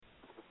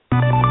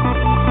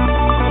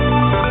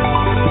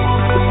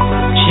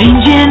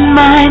Changing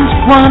minds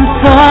one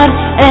thought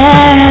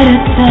at a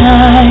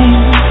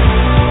time.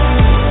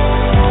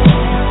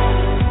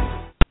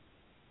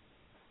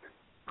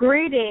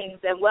 Greetings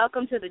and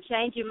welcome to the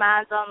Changing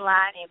Minds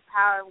Online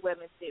Empowering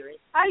Women series.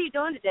 How are you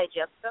doing today,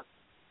 Jessica?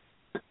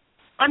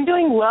 I'm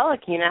doing well,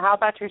 Akina. How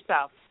about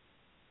yourself?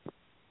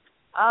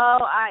 Oh,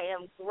 I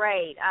am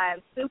great. I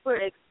am super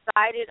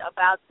excited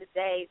about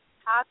today's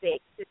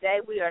topic. Today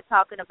we are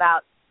talking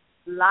about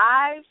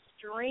live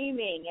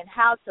streaming and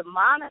how to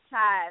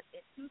monetize in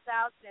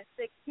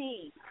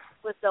 2016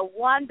 with the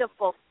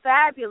wonderful,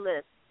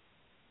 fabulous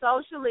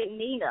Socially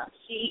Nina.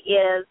 She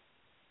is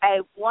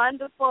a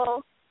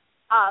wonderful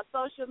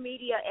social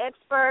media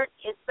expert,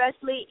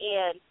 especially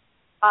in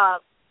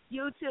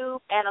YouTube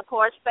and, of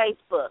course,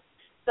 Facebook.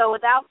 So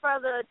without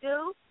further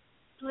ado,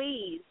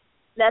 please,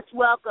 let's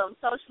welcome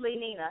Socially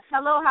Nina.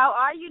 Hello, how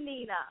are you,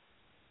 Nina?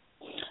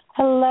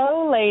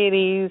 Hello,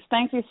 ladies.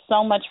 Thank you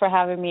so much for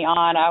having me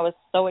on. I was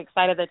so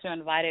excited that you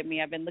invited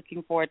me. I've been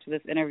looking forward to this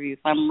interview,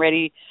 so I'm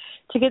ready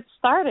to get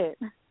started.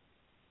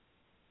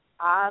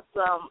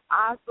 Awesome.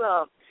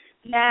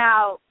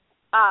 Now,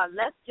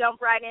 let's jump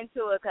right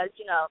into it because,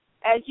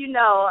 as you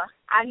know,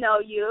 I know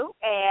you,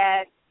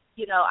 and,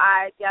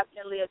 I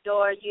definitely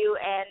adore you,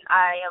 and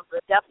I am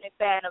a definite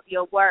fan of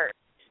your work.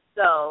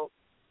 So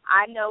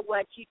I know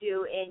what you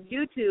do in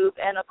YouTube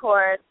and, of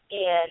course,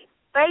 in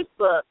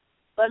Facebook.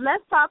 But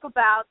let's talk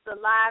about the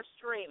live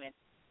streaming.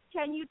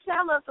 Can you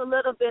tell us a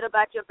little bit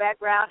about your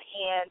background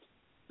in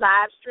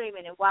live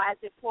streaming and why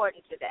it's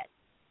important today?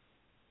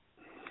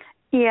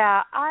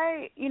 Yeah,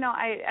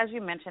 as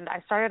you mentioned,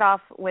 I started off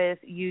with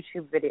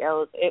YouTube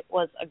videos. It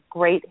was a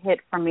great hit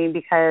for me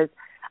because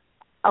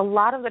a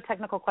lot of the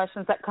technical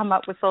questions that come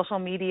up with social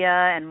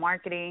media and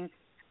marketing,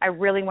 I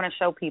really want to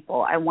show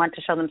people. I want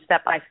to show them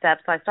step by step.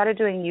 So I started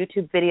doing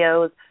YouTube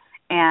videos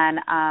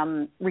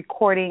and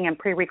recording and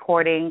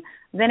pre-recording.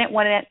 Then it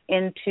went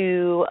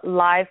into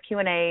live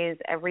Q&As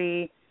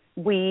every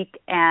week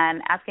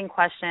and asking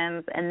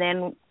questions. And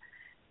then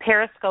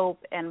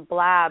Periscope and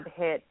Blab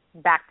hit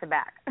back to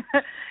back.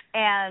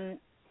 And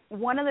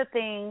one of the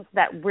things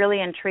that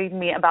really intrigued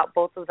me about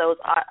both of those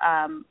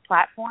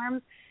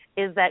platforms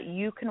is that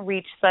you can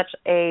reach such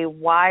a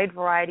wide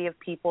variety of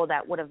people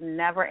that would have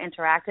never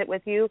interacted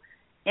with you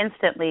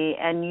instantly,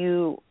 and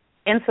you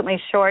instantly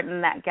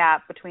shorten that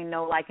gap between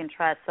know, like, and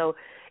trust. So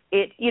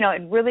it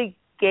really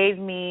gave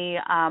me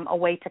a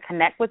way to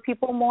connect with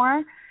people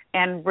more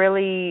and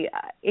really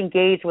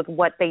engage with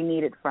what they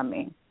needed from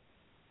me.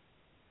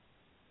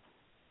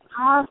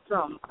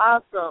 Awesome.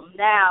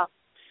 Now,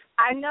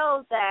 I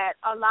know that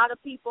a lot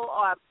of people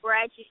are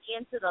branching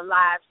into the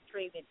live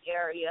streaming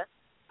area,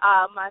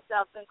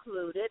 myself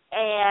included,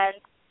 and,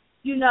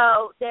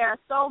 there are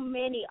so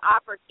many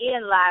offers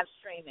in live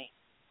streaming,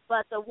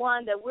 but the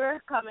one that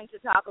we're coming to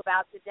talk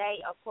about today,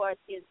 of course,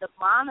 is the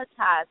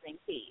monetizing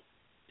piece.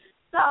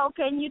 So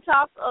can you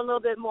talk a little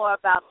bit more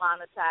about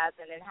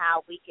monetizing and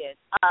how we can,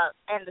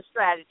 and the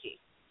strategy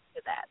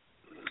to that?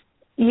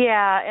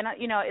 Yeah, and,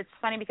 it's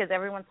funny because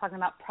everyone's talking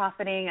about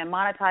profiting and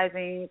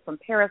monetizing from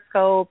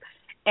Periscope,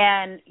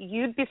 and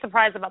you'd be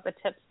surprised about the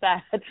tips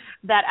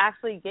that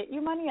actually get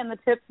you money and the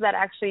tips that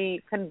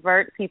actually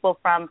convert people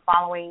from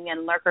following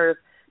and lurkers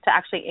to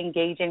actually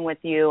engaging with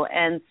you.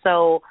 And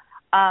so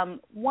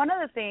one of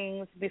the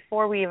things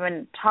before we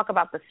even talk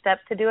about the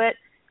steps to do it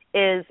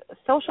is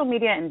social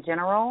media in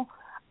general.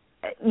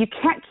 You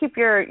can't keep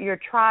your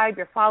tribe,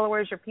 your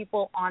followers, your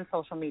people on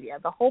social media.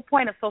 The whole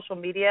point of social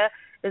media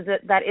is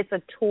that it's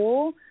a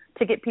tool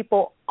to get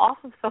people off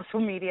of social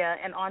media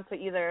and onto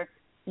either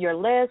your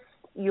list,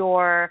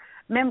 your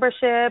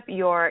membership,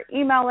 your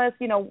email list,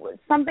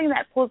 something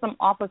that pulls them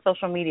off of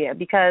social media.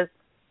 Because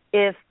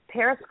if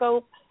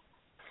Periscope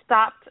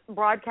stopped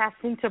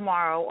broadcasting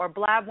tomorrow, or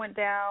Blab went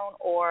down,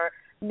 or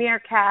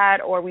Meerkat,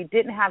 or we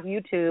didn't have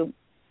YouTube,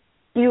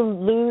 you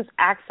lose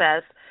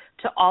access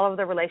to all of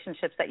the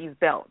relationships that you've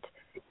built.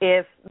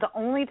 If the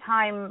only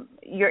time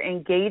you're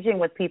engaging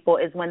with people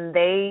is when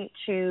they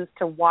choose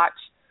to watch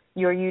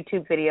your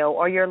YouTube video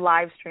or your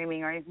live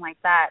streaming or anything like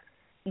that,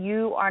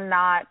 you are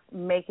not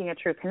making a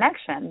true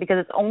connection, because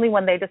it's only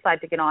when they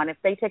decide to get on. If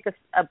they take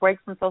a break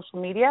from social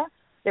media,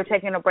 they're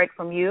taking a break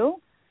from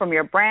you, from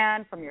your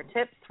brand, from your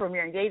tips, from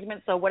your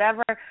engagement. So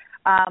whatever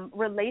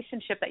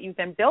relationship that you've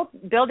been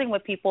building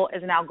with people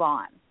is now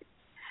gone.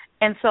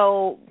 And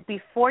so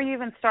before you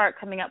even start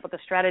coming up with a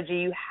strategy,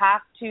 you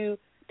have to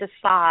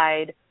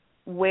decide,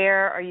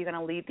 where are you going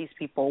to lead these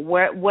people?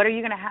 What are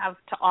you going to have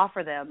to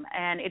offer them?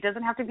 And it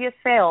doesn't have to be a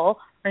sale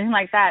or anything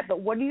like that, but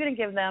what are you going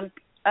to give them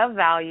of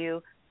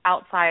value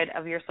outside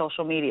of your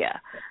social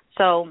media?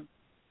 So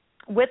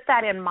with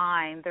that in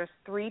mind, there's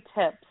 3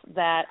 tips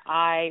that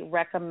I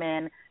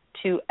recommend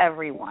to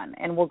everyone,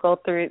 and we'll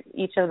go through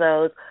each of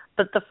those.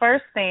 But the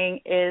first thing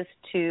is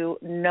to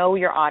know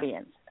your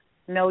audience.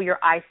 Know your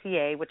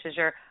ICA, which is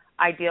your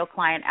ideal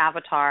client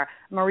avatar.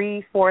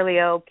 Marie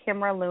Forleo,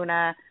 Kimra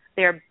Luna,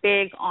 they're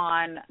big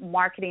on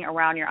marketing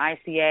around your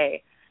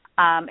ICA.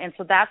 And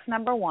so that's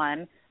number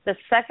one. The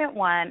second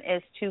one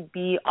is to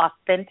be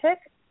authentic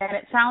And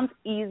it sounds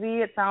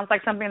easy. It sounds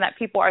like something that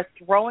people are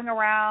throwing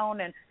around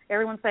and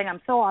everyone's saying,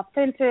 I'm so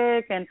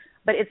authentic.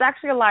 But it's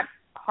actually a lot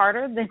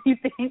harder than you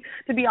think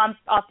to be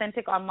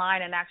authentic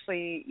online and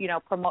actually,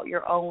 promote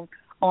your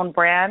own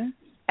brand.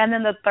 And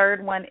then the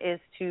third one is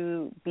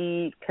to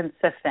be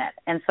consistent.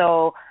 And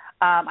so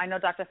I know,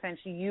 Dr. Finch,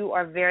 you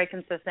are very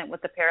consistent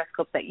with the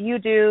Periscopes that you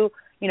do,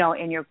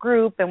 in your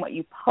group and what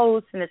you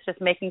post. And it's just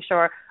making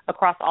sure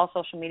across all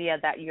social media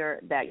that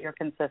you're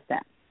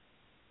consistent.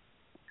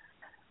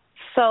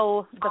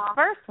 So the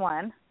first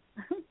one,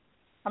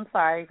 I'm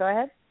sorry, go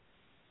ahead.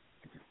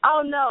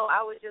 Oh, no,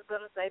 I was just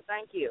going to say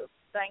thank you.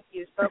 Thank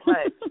you so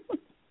much.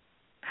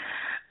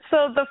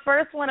 So the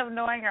first one of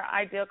knowing your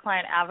ideal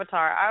client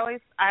avatar, I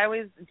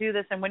always do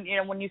this, and when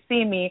you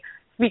see me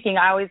speaking,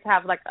 I always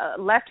have like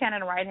a left hand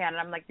and a right hand,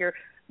 and I'm like,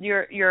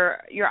 your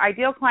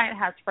ideal client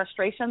has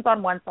frustrations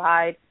on one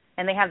side,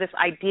 and they have this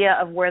idea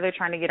of where they're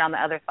trying to get on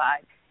the other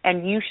side,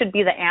 and you should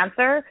be the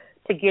answer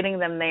to getting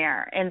them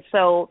there. And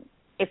so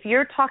if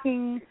you're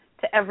talking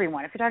to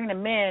everyone, if you're talking to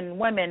men,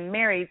 women,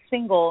 married,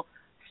 single,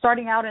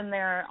 starting out in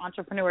their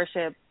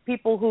entrepreneurship,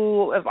 people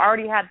who have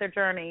already had their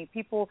journey,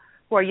 people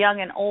who are young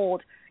and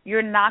old,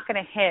 you're not going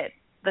to hit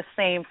the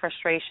same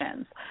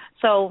frustrations.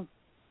 So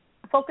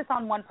focus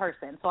on one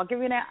person. So I'll give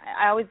you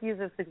I always use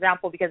this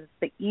example because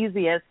it's the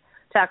easiest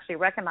to actually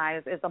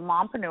recognize, is a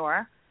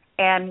mompreneur.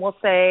 And we'll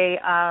say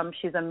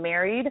she's a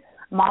married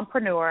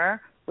mompreneur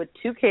with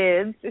 2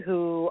 kids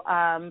who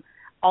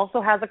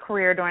also has a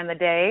career during the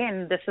day,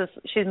 and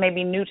she's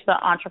maybe new to the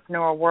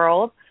entrepreneurial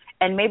world,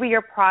 and maybe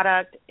your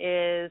product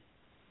is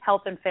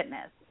health and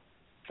fitness.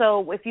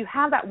 So if you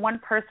have that one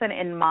person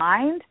in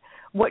mind,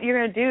 what you're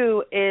going to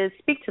do is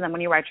speak to them when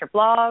you write your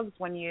blogs,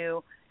 when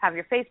you have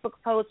your Facebook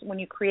posts, when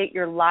you create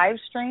your live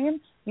stream.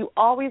 You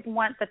always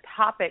want the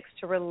topics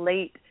to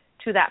relate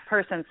to that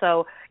person.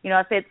 So,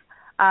 if it's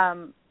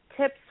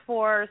tips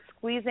for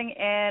squeezing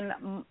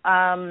in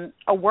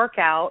a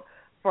workout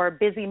for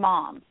busy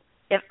moms,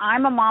 if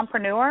I'm a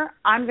mompreneur,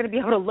 I'm going to be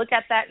able to look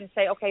at that and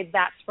say, okay,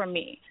 that's for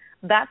me.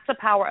 That's the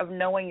power of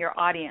knowing your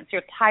audience.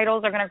 Your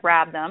titles are going to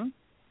grab them,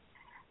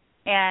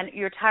 and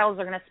your titles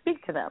are going to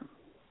speak to them.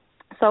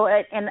 So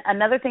and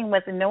another thing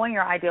with knowing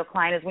your ideal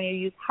client is when you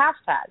use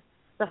hashtags.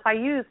 So if I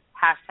use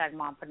hashtag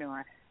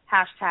mompreneur,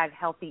 hashtag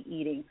healthy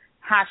eating,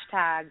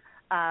 hashtag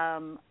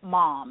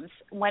moms,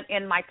 when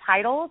in my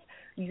titles,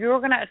 you're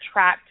going to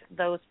attract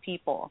those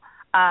people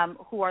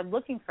who are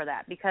looking for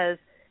that, because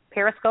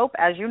Periscope,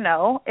 as you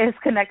know, is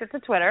connected to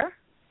Twitter.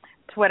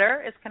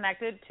 Twitter is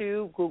connected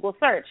to Google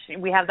search.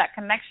 We have that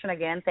connection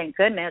again, thank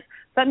goodness.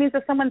 So that means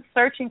if someone's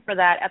searching for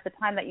that at the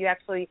time that you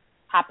actually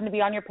happen to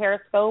be on your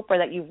Periscope or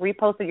that you've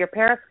reposted your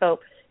Periscope,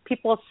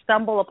 people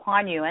stumble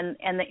upon you. And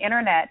the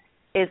internet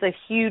is a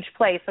huge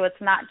place. So it's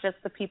not just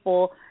the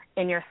people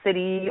in your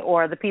city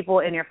or the people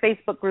in your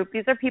Facebook group.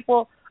 These are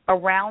people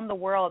around the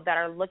world that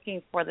are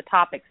looking for the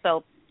topic.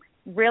 So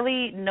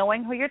really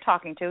knowing who you're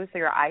talking to, so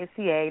your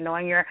ICA,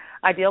 knowing your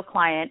ideal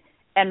client,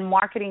 and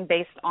marketing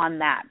based on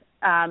that.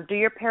 Do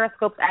your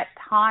Periscopes at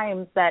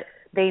times that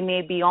they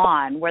may be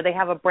on, where they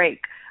have a break,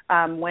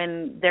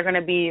 when they're going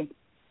to be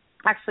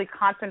actually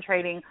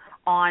concentrating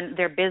on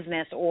their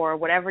business or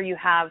whatever you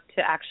have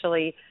to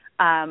actually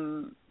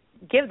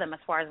give them as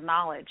far as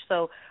knowledge.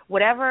 So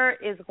whatever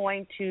is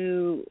going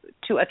to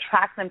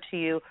attract them to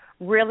you,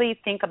 really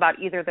think about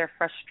either their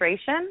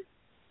frustration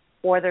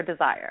or their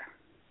desire.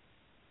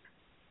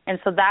 And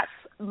so that's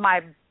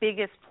my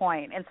biggest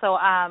point. And so,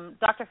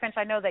 Dr. Finch,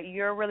 I know that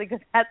you're really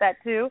good at that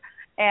too.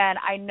 And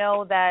I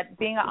know that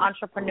being an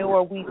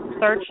entrepreneur, we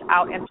search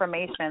out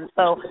information.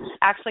 So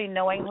actually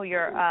knowing who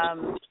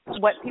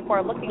what people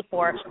are looking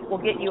for will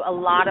get you a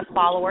lot of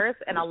followers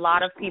and a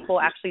lot of people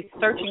actually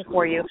searching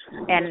for you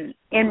and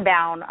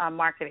inbound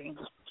marketing.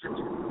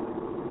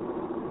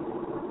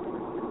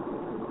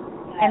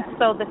 And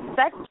so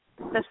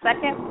the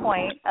second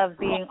point of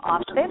being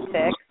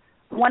authentic,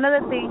 one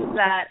of the things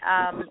that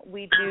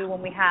we do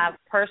when we have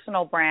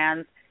personal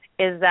brands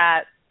is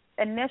that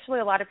initially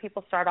a lot of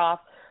people start off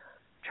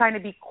trying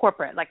to be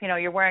corporate. Like,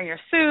 you're wearing your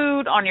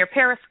suit on your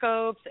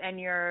Periscopes and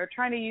you're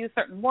trying to use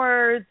certain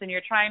words and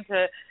you're trying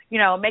to,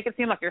 make it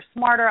seem like you're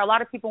smarter. A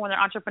lot of people, when they're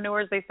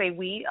entrepreneurs, they say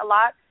we a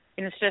lot,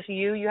 and it's just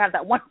you. You have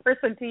that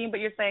one-person team, but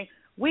you're saying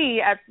we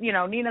at,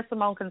 Nina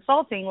Simone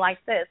Consulting like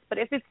this. But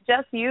if it's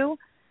just you,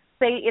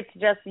 say it's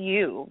just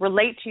you.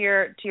 Relate to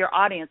your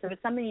audience. If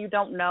it's something you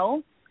don't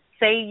know,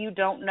 say you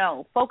don't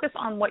know. Focus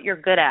on what you're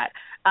good at.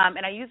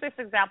 And I use this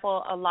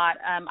example a lot.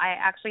 I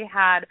actually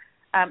had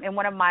in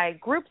one of my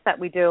groups that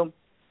we do,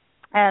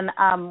 and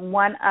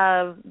one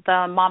of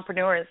the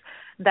mompreneurs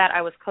that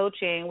I was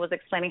coaching was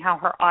explaining how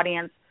her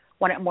audience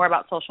wanted more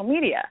about social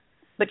media.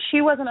 But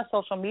she wasn't a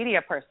social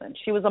media person.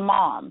 She was a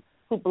mom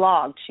who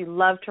blogged. She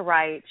loved to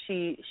write.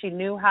 She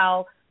knew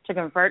how to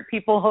convert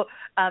people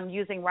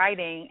using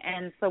writing.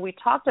 And so we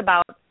talked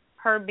about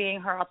her being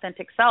her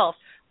authentic self.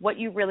 What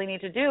you really need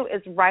to do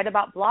is write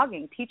about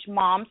blogging. Teach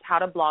moms how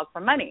to blog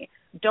for money.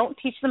 Don't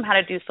teach them how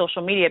to do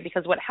social media,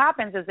 because what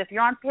happens is if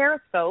you're on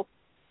Periscope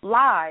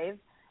live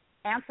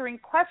answering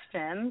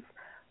questions,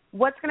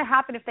 what's going to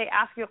happen if they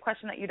ask you a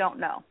question that you don't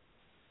know?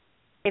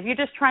 If you're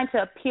just trying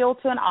to appeal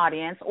to an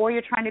audience, or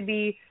you're trying to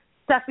be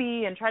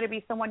stuffy and try to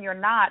be someone you're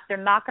not, they're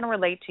not going to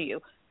relate to you.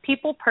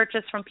 People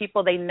purchase from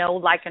people they know,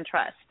 like, and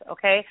trust,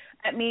 okay?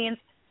 That means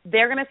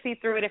they're going to see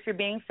through it if you're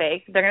being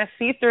fake. They're going to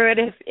see through it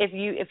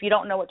if you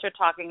don't know what you're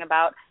talking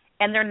about,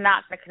 and they're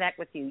not going to connect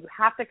with you. You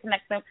have to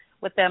connect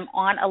with them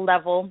on a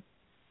level,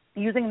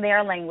 using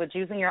their language,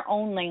 using your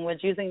own language,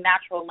 using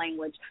natural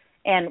language,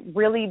 and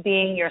really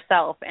being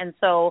yourself. And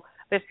so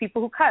there's people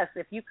who cuss.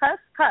 If you cuss,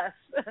 cuss.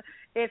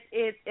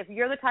 If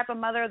you're the type of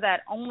mother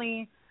that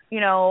only,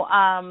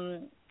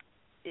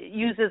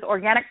 uses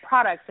organic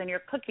products in your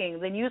cooking,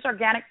 then use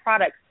organic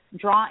products.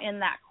 Draw in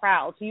that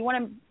crowd. So you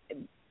want to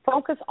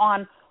focus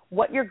on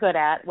what you're good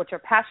at, what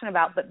you're passionate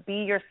about, but be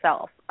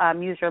yourself.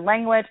 Use your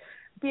language.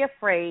 Be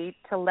afraid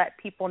to let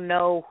people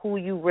know who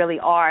you really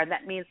are. And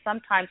that means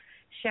sometimes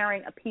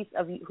sharing a piece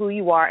of who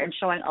you are and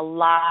showing a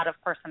lot of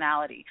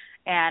personality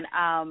and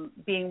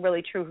being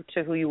really true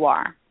to who you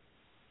are.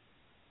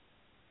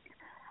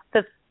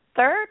 The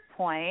third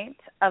point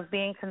of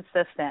being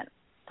consistent.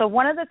 So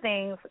one of the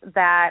things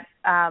that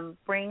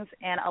brings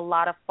in a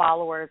lot of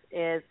followers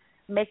is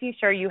making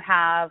sure you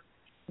have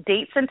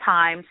dates and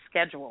times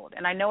scheduled.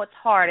 And I know it's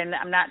hard, and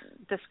I'm not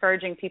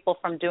discouraging people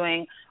from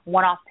doing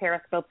one-off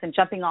Periscopes and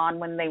jumping on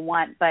when they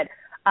want, but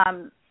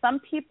some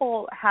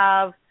people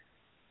have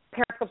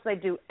Periscopes they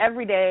do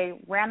every day,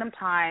 random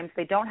times.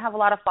 They don't have a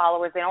lot of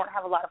followers. They don't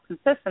have a lot of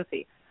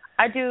consistency.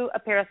 I do a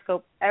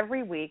Periscope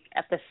every week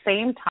at the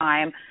same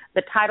time.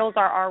 The titles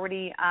are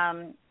already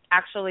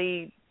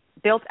actually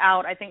built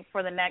out, I think,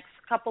 for the next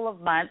couple of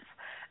months.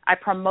 I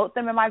promote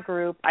them in my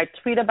group. I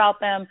tweet about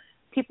them.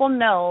 People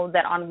know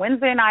that on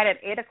Wednesday night at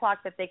 8 o'clock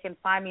that they can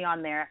find me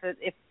on there.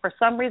 If for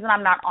some reason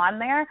I'm not on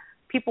there,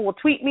 people will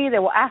tweet me, they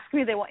will ask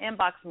me, they will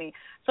inbox me.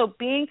 So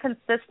being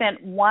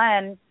consistent,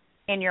 one,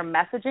 in your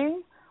messaging,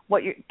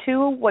 what you're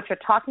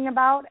talking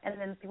about, and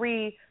then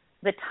three,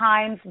 the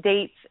times,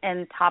 dates,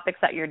 and topics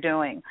that you're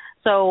doing.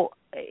 So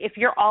if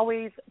you're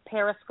always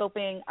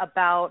periscoping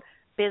about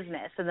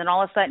business, and then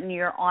all of a sudden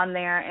you're on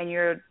there and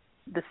you're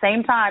the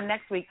same time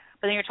next week,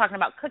 but then you're talking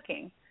about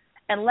cooking,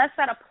 unless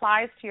that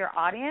applies to your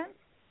audience,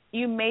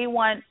 you may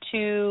want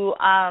to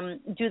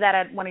do that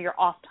at one of your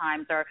off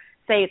times, or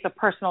say it's a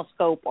personal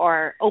scope,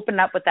 or open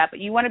up with that. But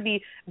you want to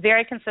be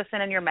very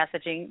consistent in your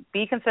messaging,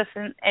 be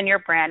consistent in your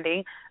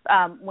branding.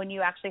 When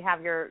you actually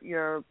have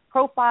your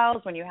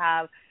profiles, when you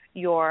have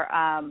your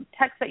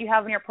text that you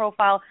have in your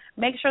profile,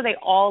 make sure they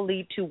all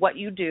lead to what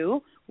you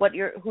do,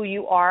 who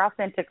you are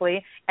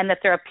authentically, and that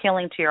they're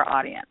appealing to your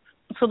audience.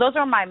 So those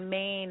are my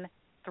main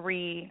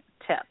 3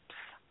 tips.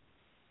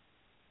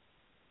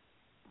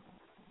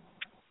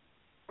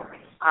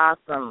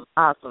 Awesome,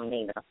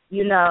 Nina.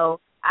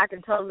 I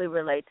can totally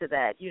relate to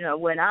that.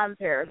 When I'm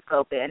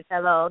periscoping,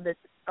 hello,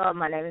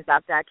 my name is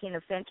Dr. Akina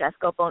Finch. I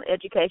scope on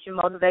education,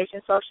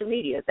 motivation, social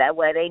media. That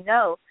way they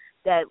know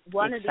that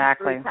one of these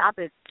 3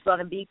 topics is going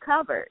to be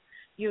covered.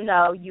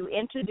 You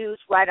introduce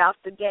right off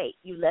the gate.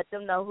 You let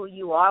them know who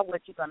you are,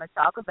 what you're going to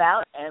talk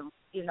about, and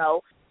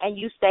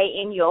you stay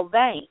in your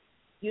vein.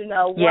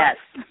 Yes.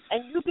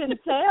 And you can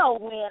tell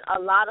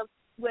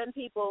when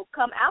people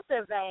come out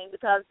their vein,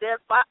 because they're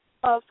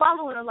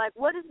following them like,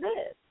 what is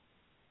this?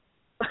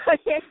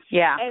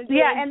 Yeah. And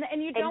then,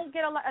 and you don't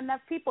get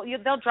enough people.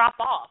 They'll drop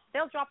off.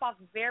 They'll drop off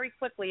very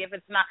quickly if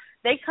it's not.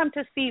 They come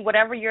to see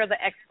whatever you're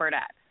the expert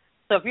at.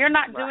 So if you're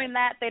not doing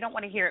that, they don't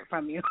want to hear it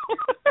from you.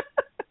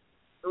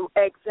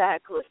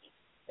 Exactly.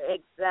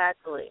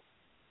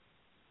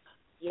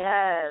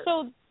 Yes.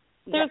 So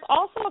there's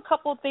also a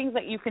couple of things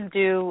that you can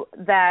do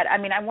that, I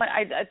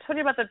told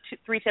you about the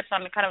 3 tips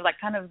on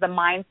kind of the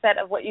mindset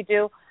of what you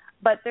do,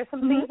 but there's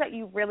some things that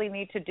you really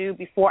need to do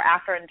before,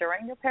 after, and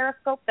during your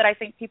Periscope that I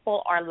think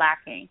people are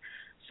lacking.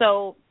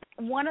 So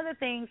one of the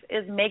things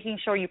is making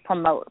sure you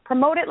promote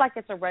it like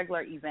it's a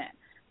regular event.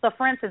 So,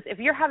 for instance, if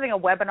you're having a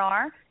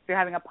webinar, if you're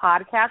having a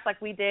podcast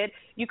like we did,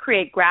 you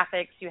create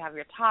graphics, you have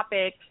your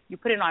topic, you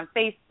put it on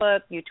Facebook,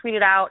 you tweet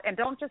it out, and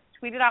don't just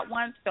tweet it out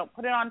once, don't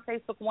put it on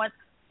Facebook once,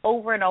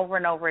 over and over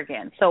and over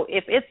again. So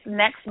if it's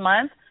next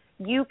month,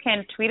 you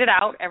can tweet it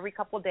out every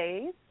couple of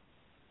days.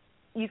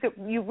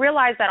 You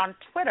realize that on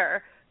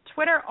Twitter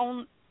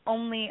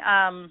only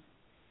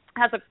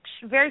has a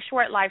very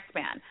short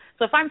lifespan.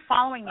 So if I'm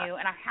following you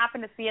and I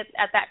happen to see it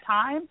at that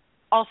time,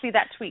 I'll see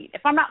that tweet.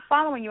 If I'm not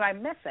following you, I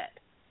miss it.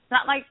 It's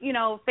not like,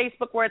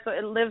 Facebook where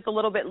it lives a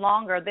little bit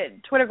longer.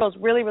 Twitter goes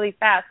really, really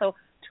fast. So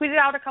tweet it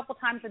out a couple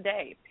times a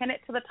day. Pin it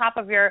to the top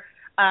of your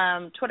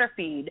Twitter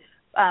feed.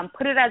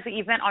 Put it as an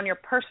event on your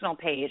personal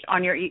page,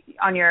 on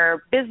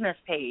your business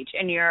page,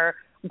 in your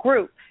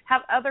group.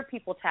 Have other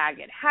people tag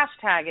it,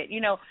 hashtag it.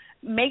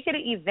 Make it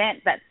an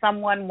event that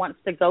someone wants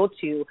to go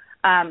to.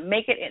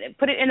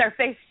 Put it in their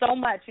face so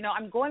much.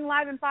 I'm going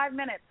live in 5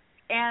 minutes,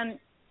 and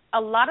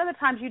a lot of the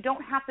times you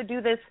don't have to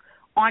do this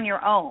on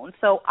your own.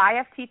 So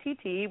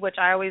IFTTT, which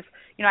I always,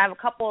 I have a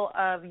couple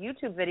of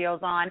YouTube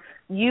videos on,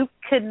 you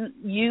can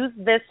use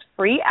this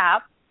free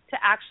app to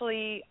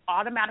actually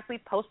automatically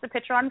post a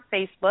picture on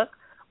Facebook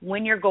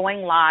when you're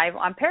going live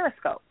on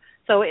Periscope.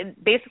 So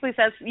it basically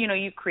says,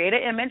 you create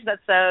an image that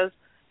says,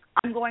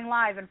 I'm going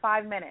live in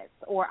 5 minutes,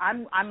 or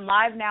I'm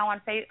live now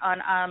on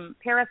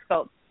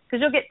Periscope,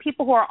 because you'll get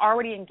people who are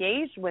already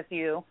engaged with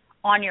you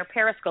on your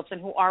Periscopes and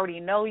who already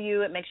know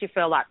you. It makes you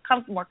feel a lot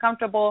more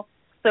comfortable.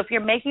 So if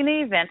you're making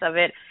an event of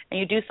it and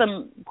you do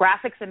some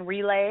graphics in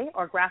Relay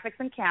or graphics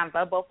in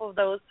Canva, both of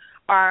those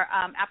are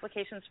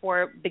applications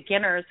for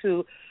beginners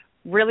who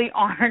really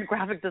aren't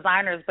graphic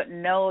designers but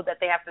know that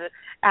they have to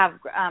have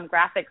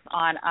graphics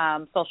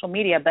on social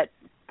media. But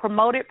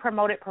promote it.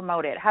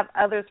 Have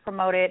others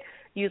promote it.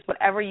 Use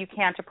whatever you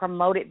can to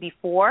promote it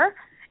before.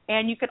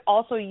 And you could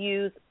also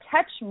use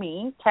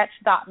Catch.me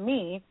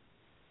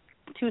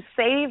to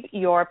save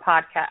your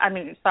podcast.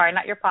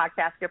 Not your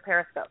podcast, your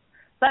Periscope.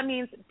 So that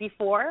means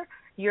before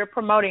you're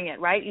promoting it,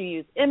 right? You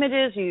use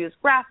images, you use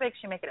graphics,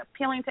 you make it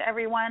appealing to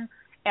everyone,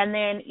 and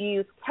then you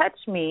use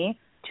Catch.me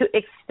to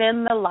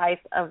extend the life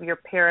of your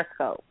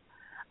Periscope.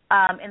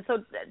 And so,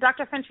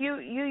 Dr. Finch, you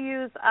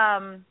use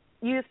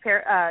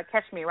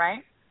Catch.me,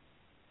 right?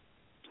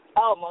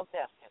 Oh, most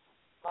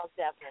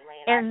definitely.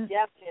 And I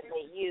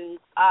definitely use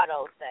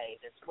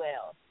autosave as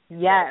well.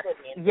 Yes.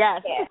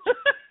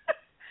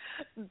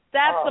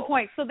 That's the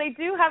point. So they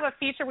do have a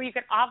feature where you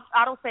can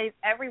autosave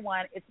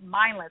everyone. It's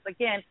mindless.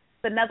 Again,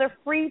 it's another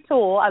free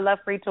tool. I love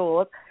free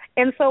tools.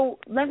 And so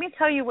let me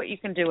tell you what you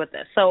can do with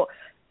this. So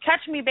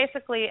Catch.me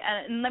basically,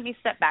 and let me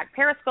step back.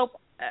 Periscope,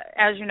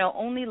 as you know,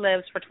 only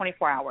lives for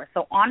 24 hours.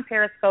 So on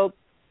Periscope,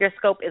 your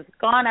scope is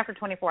gone after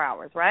 24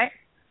 hours, right?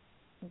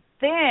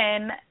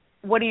 Then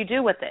what do you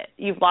do with it?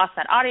 You've lost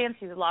that audience.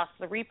 You've lost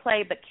the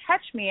replay. But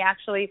Catch.me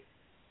actually,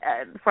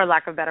 for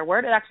lack of a better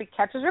word, it actually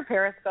catches your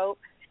Periscope.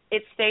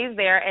 It stays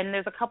there, and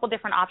there's a couple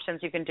different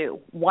options you can do.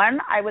 One,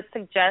 I would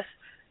suggest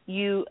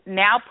you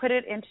now put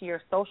it into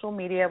your social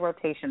media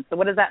rotation. So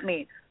what does that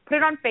mean? Put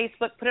it on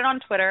Facebook, put it on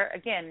Twitter.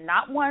 Again,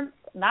 not once,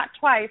 not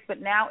twice, but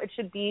now it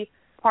should be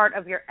part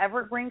of your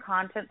evergreen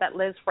content that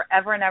lives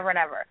forever and ever and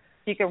ever.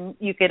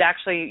 You could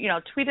actually,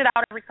 tweet it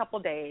out every couple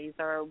days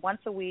or once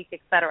a week,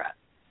 etc.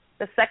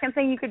 The second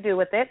thing you could do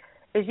with it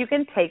is you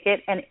can take it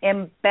and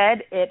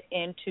embed it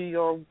into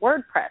your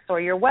WordPress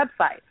or your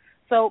website.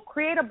 So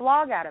create a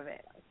blog out of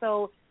it.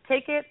 So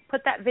take it,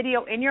 put that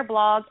video in your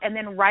blog, and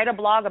then write a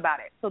blog about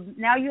it. So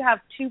now you have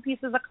two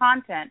pieces of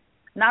content.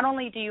 Not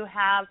only do you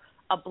have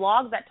a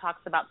blog that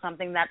talks about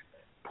something that's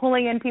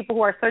pulling in people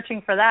who are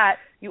searching for that,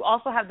 you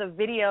also have the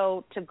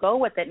video to go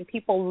with it. And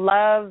people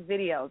love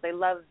videos. They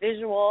love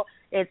visual.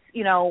 It's,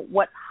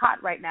 what's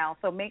hot right now.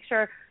 So make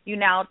sure you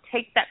now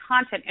take that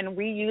content and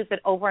reuse it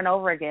over and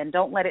over again.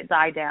 Don't let it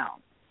die down.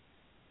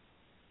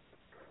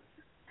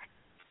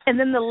 And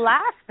then the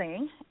last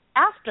thing,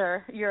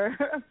 after your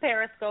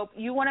Periscope,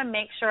 you want to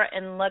make sure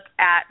and look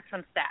at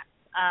some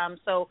stats.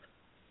 So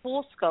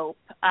Full Scope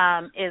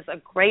is a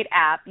great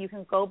app. You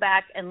can go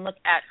back and look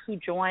at who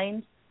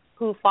joined,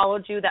 who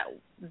followed you,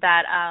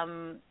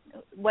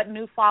 what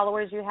new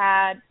followers you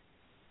had.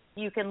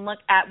 You can look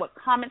at what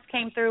comments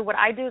came through. What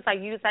I do is I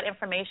use that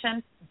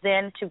information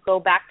then to go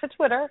back to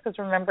Twitter, because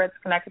remember it's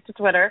connected to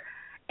Twitter,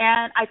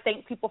 and I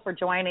thank people for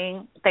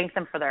joining, thank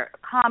them for their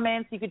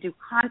comments. You could do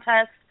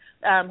contests.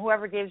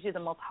 Whoever gives you the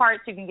most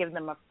hearts, you can give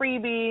them a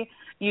freebie.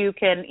 You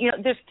can,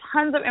 there's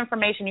tons of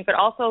information. You could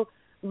also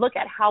look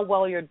at how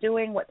well you're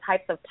doing, what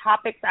types of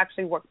topics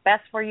actually work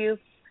best for you,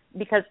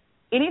 because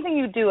anything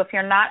you do, if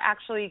you're not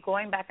actually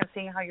going back and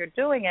seeing how you're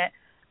doing it,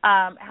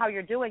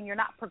 you're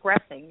not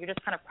progressing. You're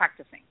just kind of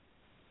practicing.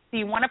 So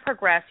you want to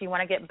progress, you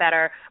want to get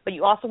better, but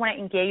you also want to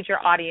engage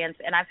your audience.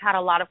 And I've had a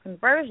lot of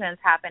conversions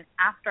happen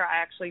after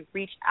I actually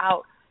reached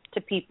out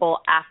to people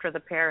after the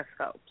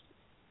Periscopes.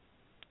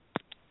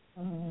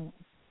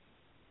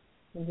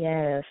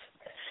 Yes.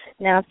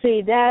 Now,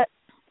 see that.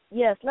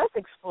 Yes, let's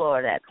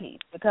explore that piece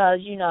because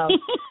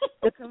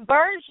the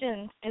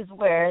conversions is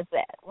where it's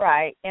at,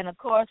 right? And of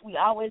course, we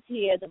always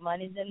hear the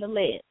money's in the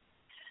list,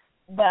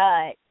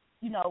 but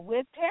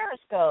with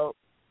Periscope,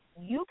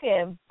 you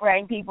can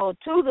bring people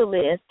to the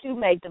list to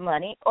make the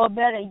money, or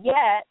better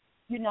yet,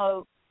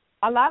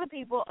 a lot of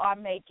people are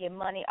making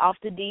money off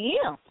the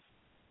DM,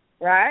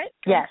 right?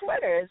 Yes. On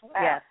Twitter as well.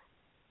 Yes.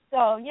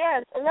 So,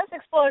 yes, let's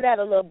explore that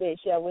a little bit,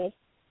 shall we?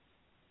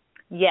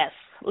 Yes,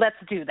 let's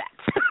do that.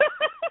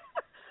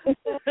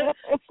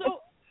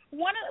 So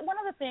one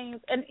of the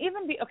things, and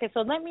so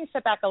let me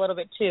step back a little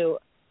bit too.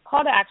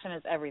 Call to action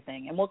is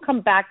everything, and we'll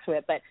come back to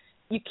it, but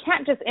you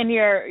can't just end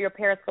your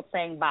Periscope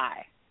saying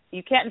bye.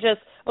 You can't just,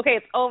 okay,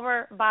 it's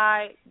over,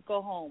 bye,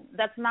 go home.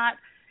 That's not,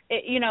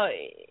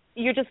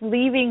 you're just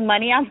leaving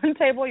money on the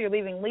table. You're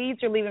leaving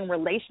leads. You're leaving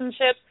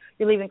relationships.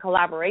 You're leaving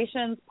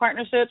collaborations,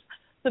 partnerships.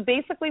 So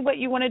basically what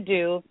you want to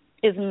do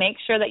is make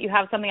sure that you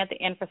have something at the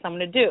end for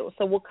someone to do.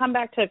 So we'll come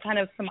back to kind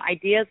of some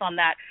ideas on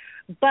that.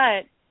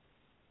 But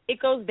it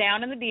goes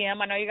down in the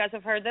DM. I know you guys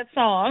have heard that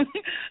song,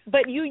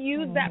 but you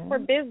use that for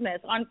business.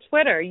 On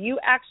Twitter, you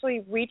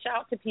actually reach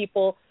out to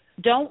people.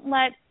 Don't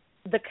let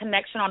the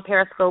connection on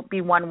Periscope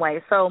be one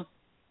way. So,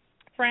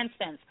 for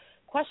instance,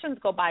 questions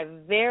go by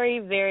very,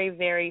 very,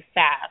 very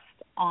fast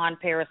on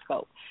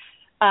Periscope.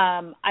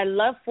 I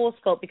love Full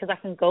Scope because I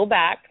can go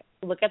back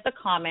look at the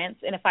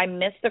comments, and if I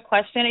miss the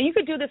question, and you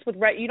could do this with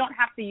you don't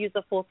have to use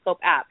the Full Scope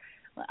app.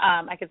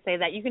 I could say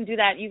that. You can do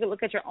that. You can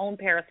look at your own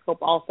Periscope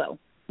also.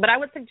 But I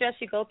would suggest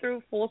you go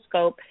through Full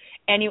Scope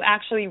and you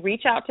actually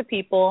reach out to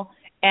people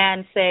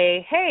and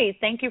say, hey,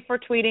 thank you for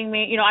tweeting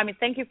me.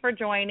 Thank you for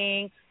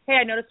joining. Hey,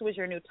 I noticed it was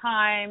your new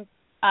time,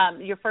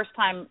 your first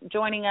time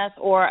joining us,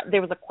 or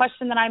there was a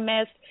question that I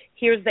missed.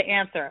 Here's the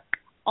answer.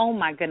 Oh,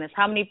 my goodness,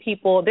 how many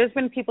people? There's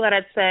been people that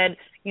had said,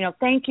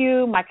 thank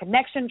you, my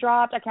connection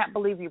dropped. I can't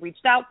believe you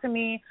reached out to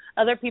me.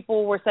 Other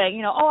people were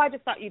saying, I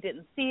just thought you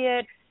didn't see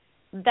it.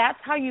 That's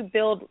how you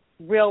build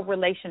real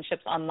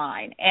relationships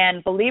online.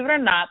 And believe it or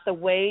not, the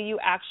way you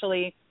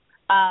actually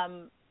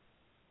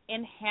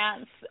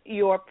enhance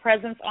your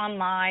presence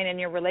online and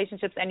your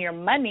relationships and your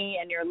money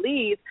and your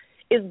leads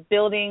is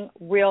building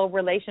real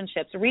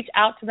relationships. Reach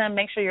out to them.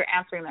 Make sure you're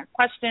answering their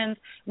questions.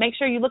 Make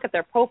sure you look at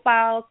their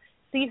profiles.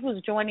 See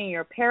who's joining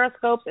your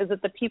Periscopes. Is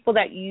it the people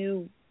that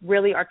you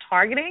really are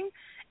targeting?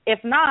 If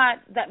not,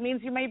 that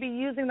means you may be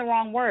using the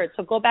wrong words.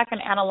 So go back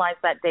and analyze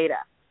that data.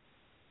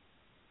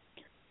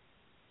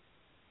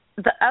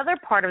 The other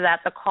part of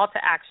that, the call to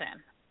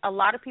action. A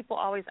lot of people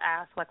always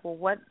ask, well,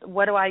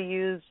 what do I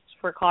use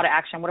for call to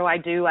action? What do I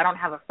do? I don't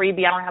have a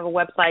freebie. I don't have a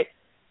website.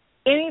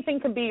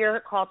 Anything could be your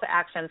call to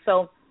action.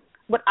 So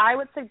what I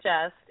would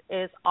suggest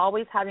is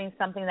always having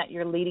something that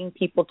you're leading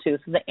people to.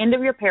 So the end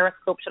of your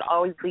Periscope should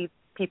always lead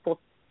people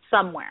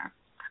somewhere.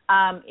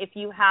 If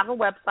you have a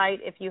website,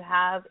 if you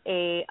have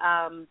a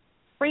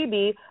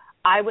freebie,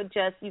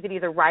 you could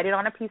either write it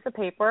on a piece of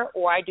paper,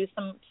 or I do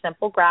some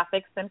simple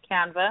graphics in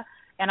Canva,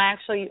 and I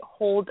actually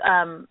hold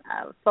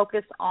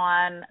focus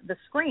on the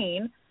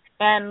screen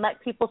and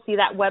let people see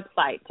that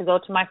website to go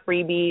to my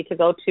freebie,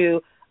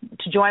 to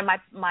join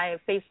my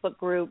Facebook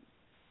group.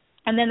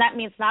 And then that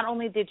means not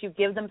only did you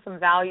give them some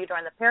value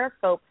during the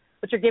Periscope,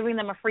 but you're giving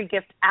them a free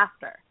gift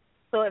after.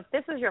 So if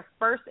this is your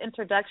first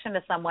introduction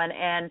to someone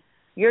and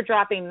you're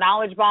dropping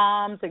knowledge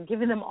bombs and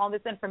giving them all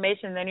this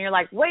information, then you're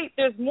like, wait,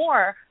 there's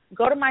more.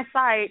 Go to my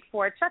site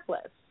for a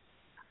checklist.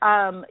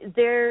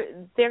 They're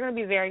going to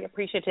be very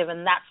appreciative,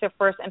 and that's your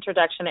first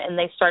introduction, and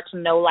they start to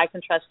know, like,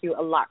 and trust you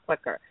a lot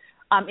quicker.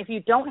 If you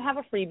don't have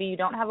a freebie, you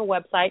don't have a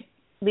website,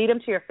 lead them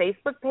to your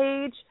Facebook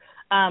page,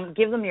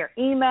 give them your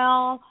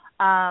email,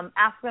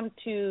 ask them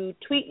to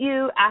tweet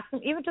you,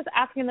 even just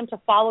asking them to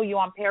follow you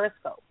on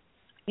Periscope.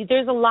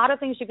 There's a lot of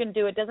things you can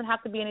do. It doesn't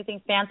have to be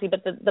anything fancy,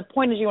 but the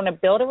point is you want to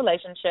build a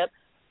relationship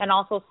and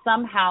also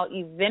somehow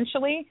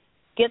eventually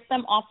get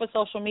them off of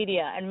social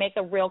media and make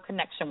a real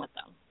connection with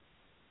them.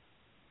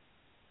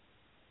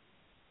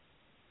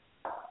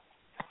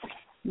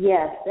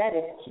 Yes, that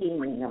is key,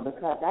 Nina,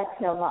 because I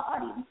tell my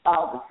audience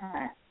all the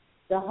time,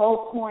 the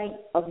whole point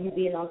of you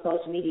being on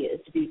social media is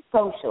to be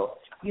social.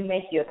 You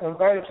make your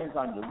conversions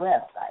on your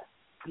website.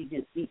 You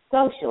just be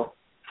social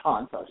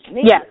on social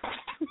media. Yes.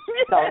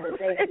 So that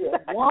they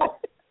will want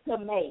to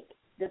make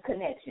the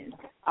connection.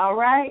 All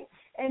right?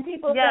 And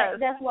people yes. think,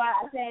 that's why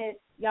I said,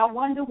 y'all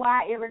wonder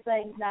why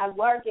everything's not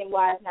working,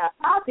 why it's not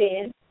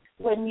popping,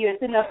 when you're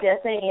sitting up there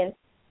saying,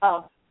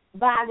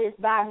 buy this,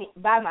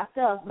 buy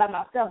myself,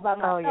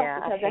 oh, yeah,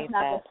 because I hate that's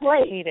not that. the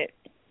place. I hate it.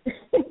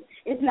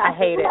 It's not I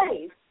hate the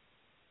place.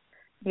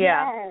 It.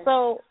 Yeah. Yes.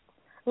 So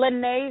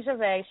Lene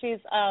Gervais, she's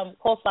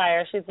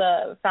Coalsire. She's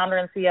the founder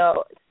and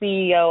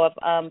CEO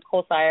of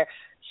Coalsire.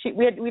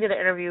 We did an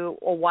interview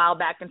a while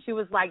back, and she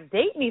was like,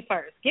 date me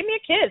first. Give me a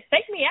kiss.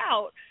 Take me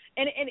out.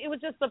 And it was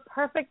just the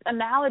perfect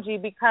analogy,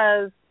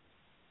 because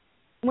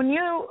when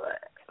you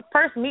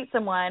first meet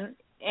someone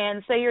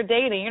and say you're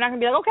dating, you're not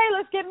going to be like, okay,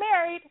 let's get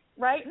married,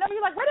 right? No,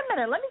 you're like, wait a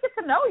minute, let me get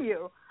to know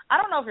you. I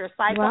don't know if you're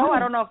psycho. Right. I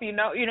don't know if you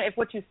know if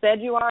what you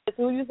said you are is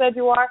who you said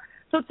you are.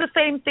 So it's the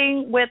same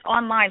thing with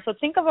online. So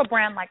think of a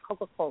brand like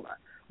Coca-Cola,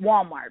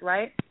 Walmart,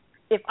 right?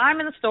 If I'm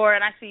in the store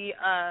and I see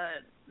a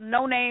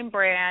no-name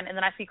brand and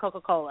then I see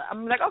Coca-Cola,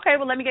 I'm like, okay,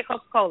 well, let me get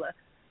Coca-Cola.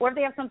 Or if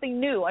they have something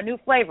new, a new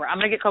flavor, I'm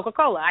going to get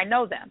Coca-Cola. I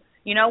know them.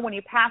 When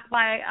you pass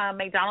by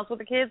McDonald's with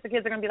the kids are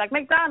going to be like,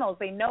 McDonald's.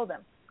 They know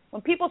them.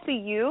 When people see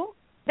you,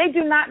 they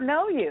do not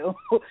know you.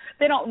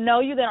 They don't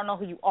know you. They don't know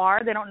who you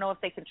are. They don't know if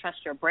they can trust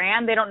your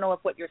brand. They don't know if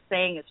what you're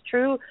saying is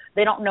true.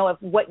 They don't know if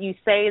what you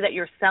say that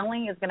you're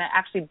selling is going to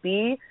actually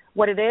be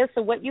what it is.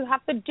 So what you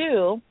have to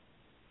do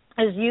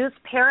is use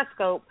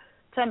Periscope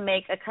to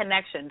make a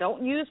connection.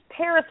 Don't use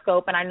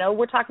Periscope, and I know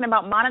we're talking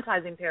about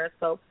monetizing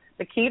Periscope.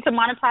 The key to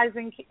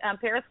monetizing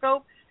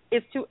Periscope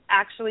is to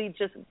actually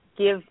just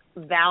give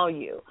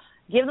value.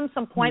 Give them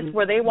some points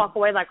where they walk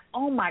away like,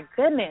 oh, my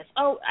goodness.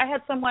 Oh, I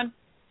had someone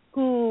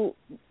who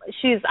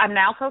I'm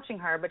now coaching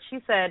her, but she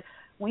said,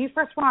 when you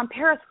first were on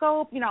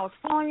Periscope, I was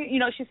following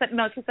you. She said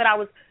I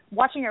was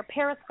watching your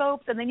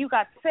Periscopes, and then you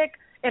got sick,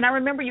 and I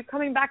remember you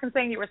coming back and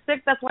saying you were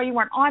sick. That's why you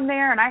weren't on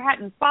there, and I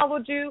hadn't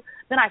followed you.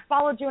 Then I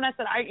followed you, and I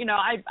said,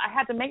 I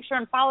had to make sure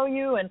and follow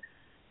you. And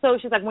so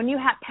she's like, when you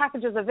had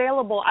packages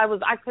available,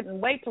 I couldn't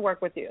wait to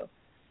work with you.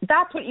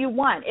 That's what you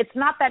want. It's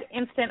not that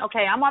instant,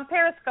 okay, I'm on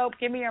Periscope,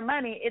 give me your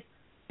money. It's,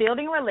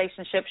 building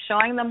relationships,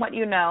 showing them what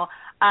you know,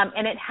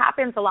 and it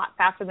happens a lot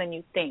faster than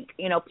you think.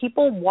 You know,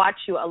 people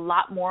watch you a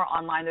lot more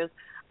online. There's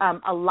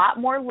a lot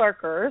more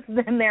lurkers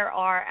than there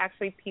are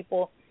actually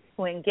people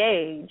who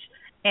engage,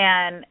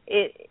 and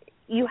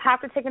you have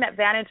to take an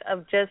advantage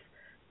of just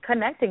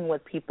connecting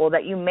with people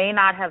that you may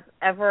not have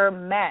ever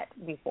met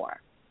before.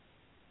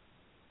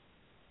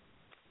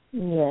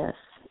 Yes,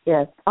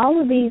 yes. All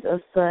of these are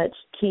such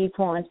key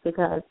points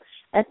because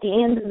at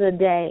the end of the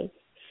day,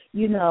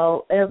 you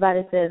know,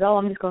 everybody says, oh,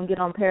 I'm just going to get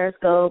on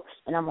Periscope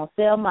and I'm going to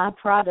sell my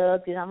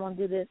product and I'm going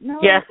to do this. No,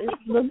 yes. It's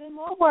a little bit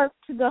more work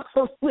to go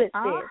with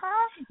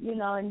this. You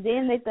know, and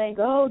then they think,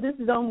 oh, this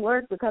don't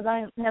work because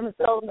I haven't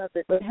sold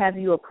nothing. But have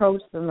you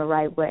approached them the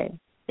right way?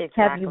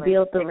 Exactly. Have you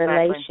built the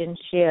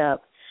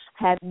relationship?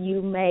 Have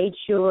you made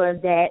sure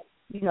that,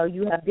 you know,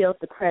 you have built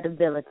the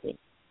credibility?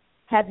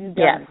 Have you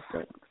done the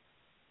things?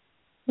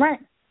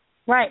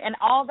 Right, and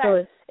all that,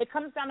 so it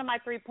comes down to my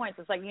 3 points.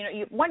 It's like, you know,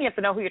 you have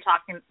to know who you're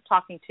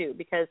talking to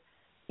because,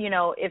 you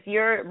know, if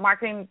you're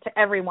marketing to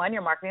everyone,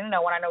 you're marketing to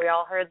no one. I know we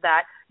all heard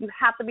that. You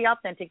have to be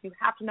authentic. You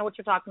have to know what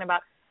you're talking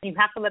about, and you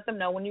have to let them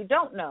know when you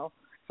don't know.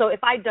 So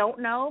if I don't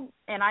know,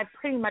 and I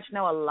pretty much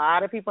know a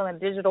lot of people in the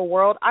digital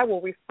world, I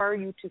will refer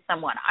you to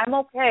someone. I'm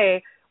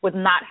okay with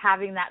not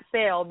having that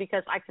sale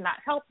because I cannot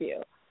help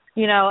you.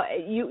 You know,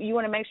 you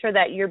want to make sure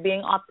that you're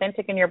being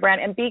authentic in your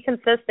brand and be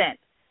consistent.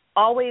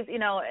 Always, you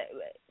know,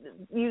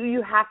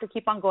 you have to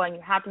keep on going.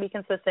 You have to be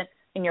consistent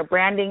in your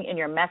branding, in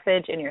your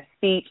message, in your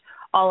speech,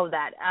 all of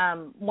that.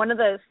 One of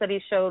the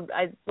studies showed,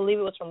 I believe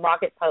it was from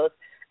Rocket Post,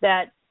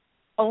 that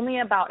only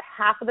about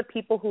half of the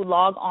people who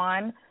log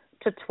on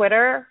to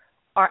Twitter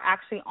are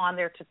actually on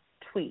there to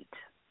tweet.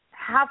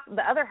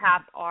 The other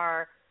half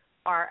are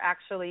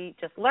actually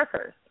just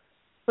lurkers.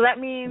 So that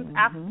means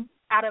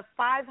out of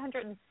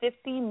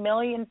 550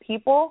 million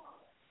people,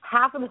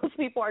 half of those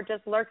people are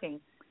just lurking.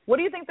 What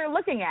do you think they're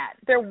looking at?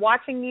 They're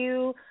watching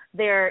you,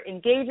 they're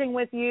engaging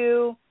with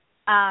you,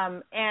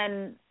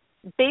 and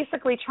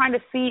basically trying to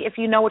see if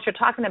you know what you're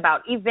talking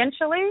about.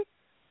 Eventually,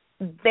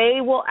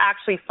 they will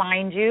actually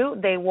find you.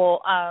 They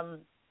will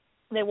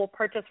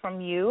purchase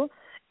from you,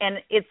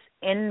 and it's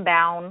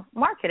inbound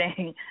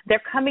marketing.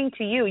 They're coming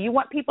to you. You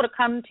want people to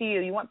come to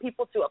you. You want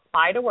people to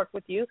apply to work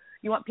with you.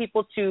 You want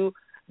people to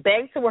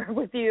beg to work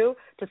with you,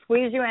 to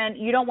squeeze you in.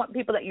 You don't want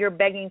people that you're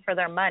begging for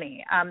their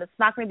money. It's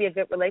not going to be a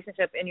good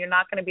relationship, and you're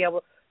not going to be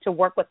able to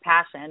work with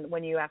passion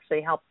when you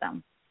actually help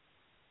them.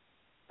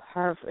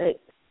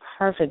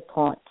 Perfect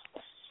point.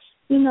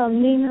 You know,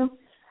 Nina,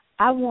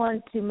 I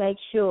want to make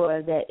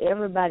sure that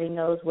everybody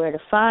knows where to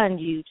find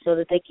you so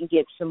that they can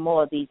get some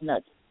more of these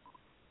nuggets.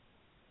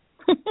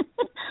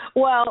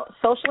 Well,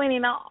 Socially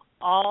Nina,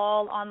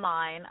 all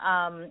online.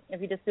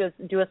 If you just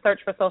do a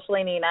search for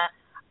Socially Nina,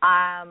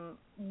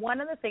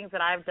 one of the things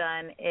that I've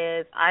done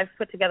is I've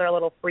put together a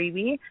little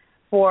freebie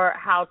for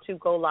how to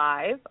go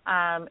live.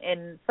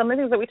 And some of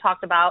the things that we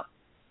talked about,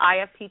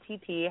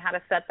 IFTTT, how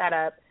to set that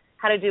up,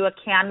 how to do a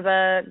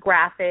Canva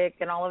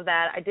graphic and all of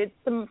that. I did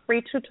some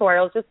free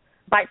tutorials, just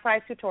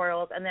bite-sized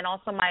tutorials, and then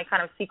also my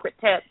kind of secret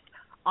tips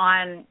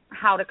on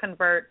how to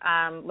convert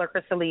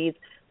lurkers to leads.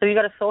 So you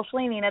go to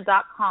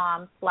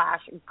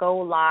sociallynina.com/go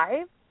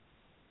live.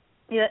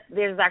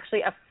 There's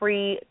actually a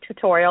free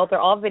tutorial. They're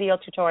all video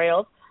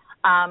tutorials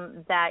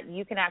that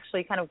you can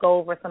actually kind of go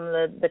over some of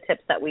the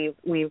tips that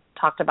we've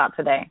talked about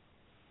today.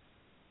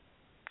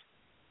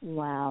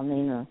 Wow,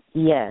 Nina.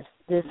 Yes,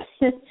 this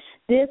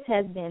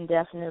has been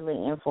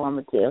definitely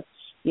informative.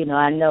 You know,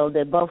 I know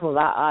that both of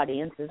our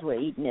audiences were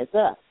eating this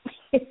up.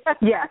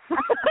 Yes.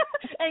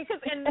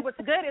 and what's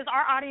good is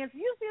our audience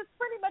usually is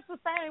pretty much the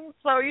same.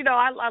 So, you know,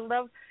 I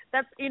love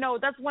that's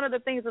one of the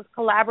things is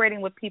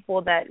collaborating with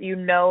people that you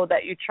know,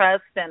 that you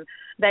trust, and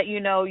that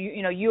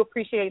you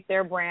appreciate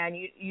their brand.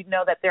 You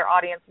know that their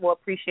audience will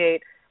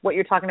appreciate what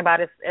you're talking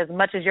about as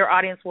much as your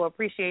audience will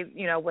appreciate,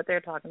 you know, what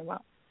they're talking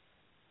about.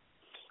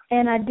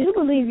 And I do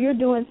believe you're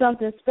doing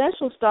something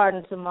special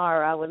starting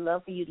tomorrow. I would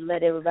love for you to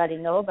let everybody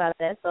know about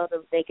that so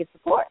that they can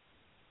support.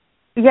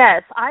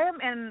 Yes, I am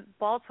in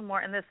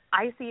Baltimore in this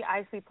icy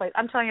place.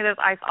 I'm telling you, there's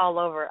ice all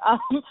over.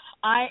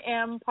 I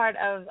am part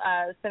of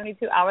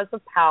 72 Hours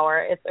of Power.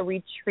 It's a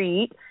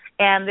retreat,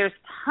 and there's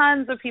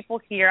tons of people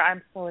here.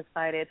 I'm so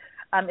excited.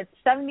 It's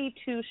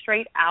 72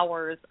 straight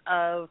hours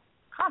of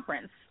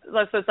conference.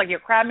 So it's like you're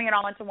cramming it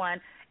all into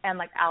one. And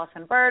like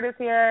Allison Bird is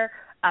here,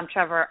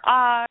 Trevor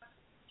Ott,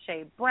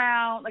 Shay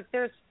Brown. Like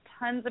there's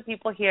tons of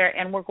people here,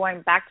 and we're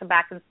going back to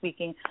back and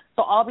speaking.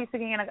 So I'll be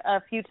speaking in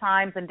a few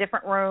times in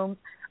different rooms.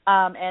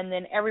 And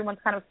then everyone's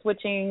kind of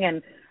switching.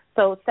 And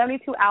so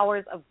 72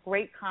 hours of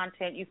great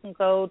content. You can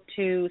go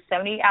to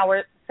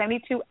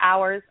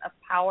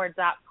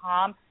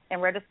 72hoursofpower.com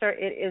and register.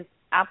 It is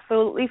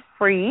absolutely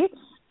free.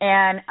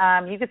 And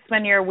you could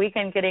spend your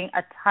weekend getting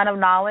a ton of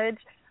knowledge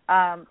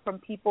from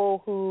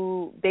people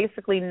who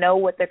basically know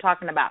what they're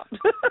talking about.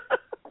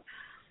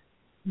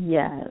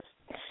 Yes.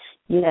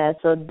 Yeah,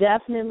 so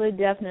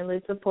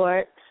definitely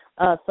support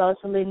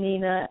Socially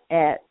Nina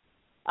at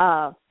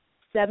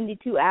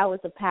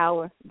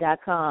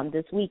 72hoursofpower.com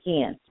this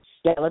weekend.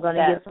 Yeah, we're going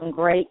to get some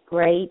great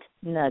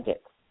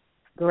nuggets.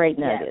 Great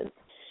nuggets. Yes.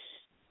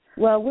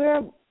 Well,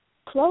 we're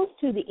close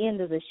to the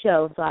end of the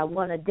show, so I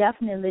want to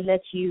definitely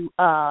let you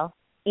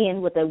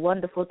end with a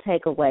wonderful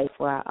takeaway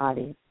for our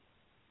audience.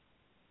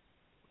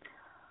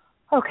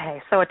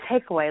 Okay, so a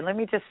takeaway. Let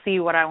me just see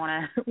what I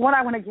want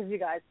to give you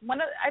guys.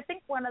 I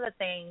think one of the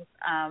things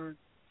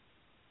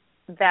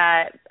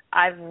that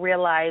I've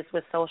realized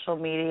with social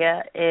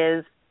media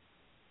is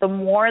the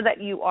more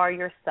that you are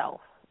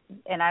yourself,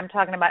 and I'm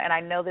talking about, and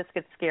I know this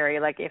gets scary,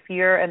 like if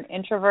you're an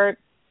introvert,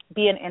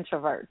 be an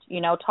introvert,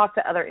 talk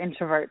to other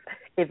introverts.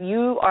 If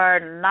you are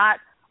not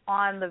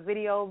on the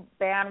video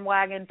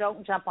bandwagon,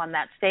 don't jump on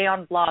that. Stay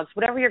on blogs.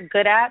 Whatever you're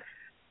good at,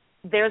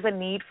 there's a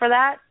need for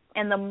that.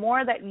 And the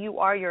more that you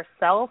are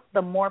yourself,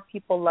 the more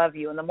people love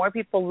you. And the more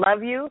people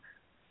love you,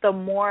 the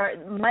more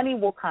money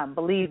will come,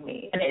 believe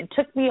me. And it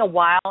took me a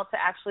while to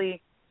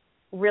actually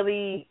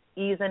really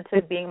ease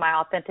into being my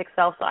authentic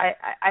self. So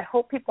I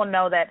hope people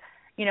know that,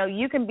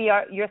 you can be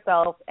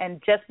yourself,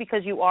 and just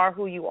because you are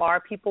who you are,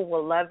 people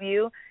will love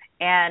you.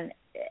 And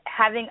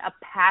having a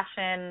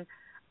passion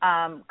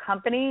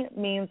company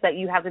means that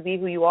you have to be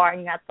who you are,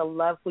 and you have to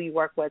love who you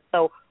work with.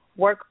 So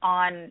work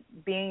on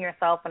being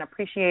yourself and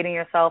appreciating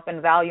yourself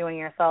and valuing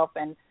yourself.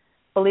 And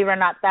believe it or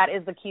not, that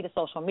is the key to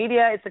social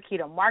media. It's the key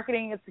to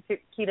marketing. It's the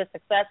key to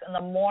success. And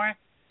the more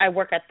I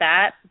work at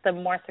that, the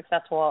more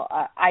successful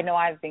I know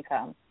I've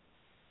become.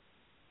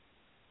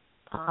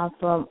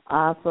 Awesome.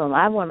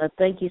 I want to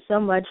thank you so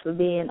much for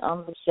being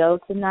on the show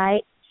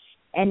tonight.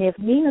 And if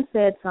Nina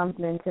said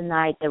something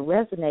tonight that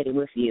resonated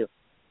with you,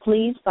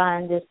 please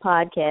find this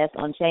podcast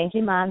on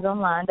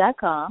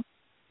changingmindsonline.com.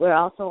 We're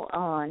also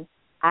on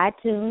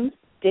iTunes,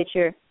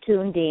 Stitcher,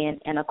 Tuned In,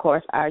 and, of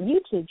course, our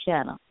YouTube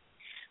channel.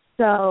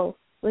 So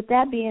with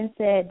that being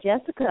said,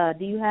 Jessica,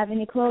 do you have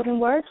any closing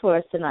words for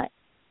us tonight?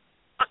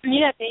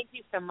 Yeah, thank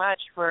you so much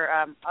for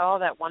all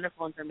that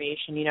wonderful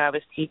information. I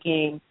was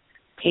taking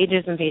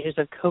pages and pages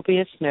of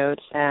copious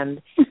notes,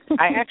 and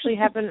I actually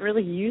haven't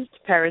really used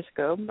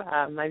Periscope.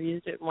 I've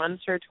used it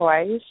once or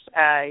twice.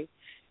 I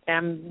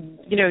am,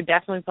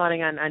 definitely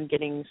planning on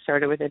getting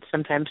started with it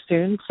sometime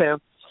soon, so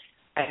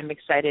I am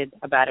excited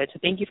about it. So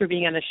thank you for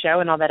being on the show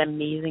and all that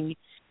amazing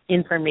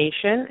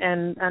information.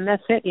 And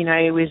that's it.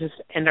 I always just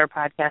end our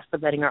podcast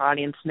with letting our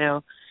audience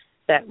know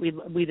that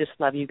we just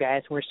love you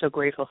guys. We're so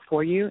grateful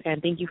for you.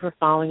 And thank you for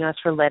following us,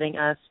 for letting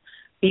us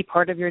be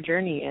part of your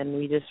journey. And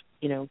we just,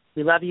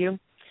 we love you.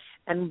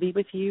 And we'll be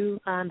with you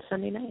on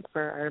Sunday night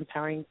for our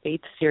Empowering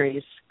Faith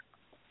series.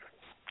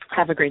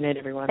 Have a great night,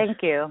 everyone.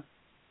 Thank you.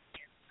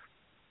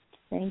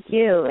 Thank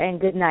you. And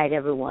good night,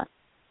 everyone.